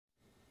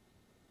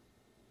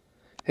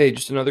Hey,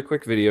 just another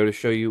quick video to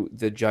show you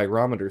the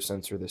gyrometer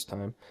sensor this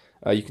time.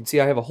 You can see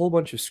I have a whole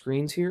bunch of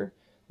screens here.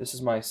 This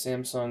is my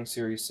Samsung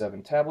Series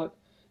 7 tablet.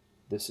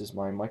 This is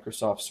my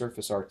Microsoft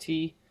Surface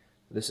RT.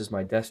 This is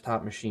my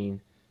desktop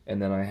machine.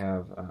 And then I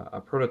have a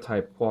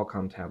prototype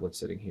Qualcomm tablet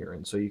sitting here.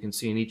 And so you can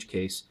see in each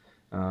case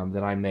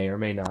that I may or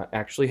may not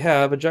actually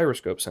have a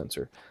gyroscope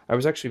sensor. I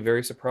was actually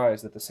very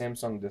surprised that the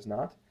Samsung does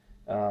not,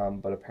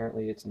 but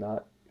apparently it's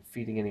not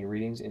feeding any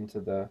readings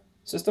into the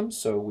system,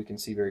 so we can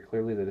see very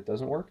clearly that it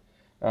doesn't work.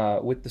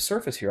 With the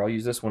Surface here, I'll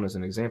use this one as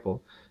an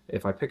example.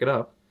 If I pick it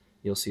up,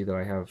 you'll see that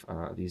I have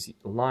these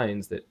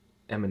lines that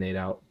emanate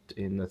out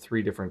in the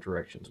three different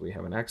directions. We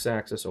have an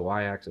x-axis, a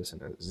y-axis,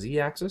 and a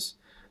z-axis.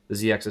 The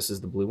z-axis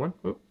is the blue one.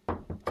 Oop,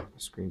 the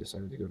screen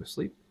decided to go to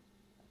sleep.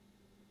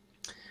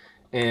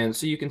 And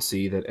so you can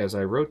see that as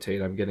I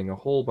rotate, I'm getting a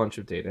whole bunch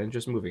of data and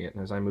just moving it.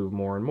 And as I move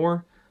more and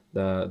more,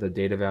 the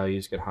data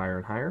values get higher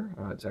and higher.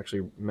 It's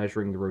actually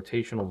measuring the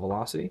rotational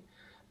velocity.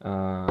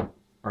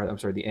 Or I'm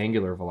sorry, the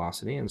angular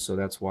velocity, and so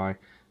that's why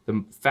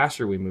the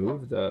faster we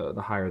move,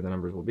 the higher the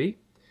numbers will be.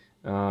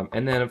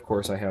 And then, of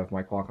course, I have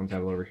my Qualcomm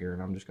tablet over here,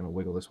 and I'm just going to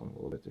wiggle this one a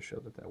little bit to show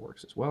that that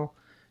works as well.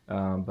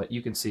 But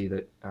you can see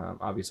that,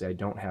 obviously, I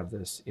don't have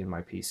this in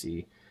my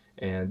PC,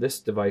 and this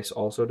device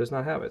also does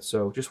not have it.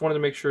 So just wanted to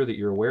make sure that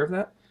you're aware of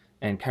that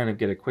and kind of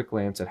get a quick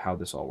glance at how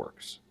this all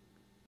works.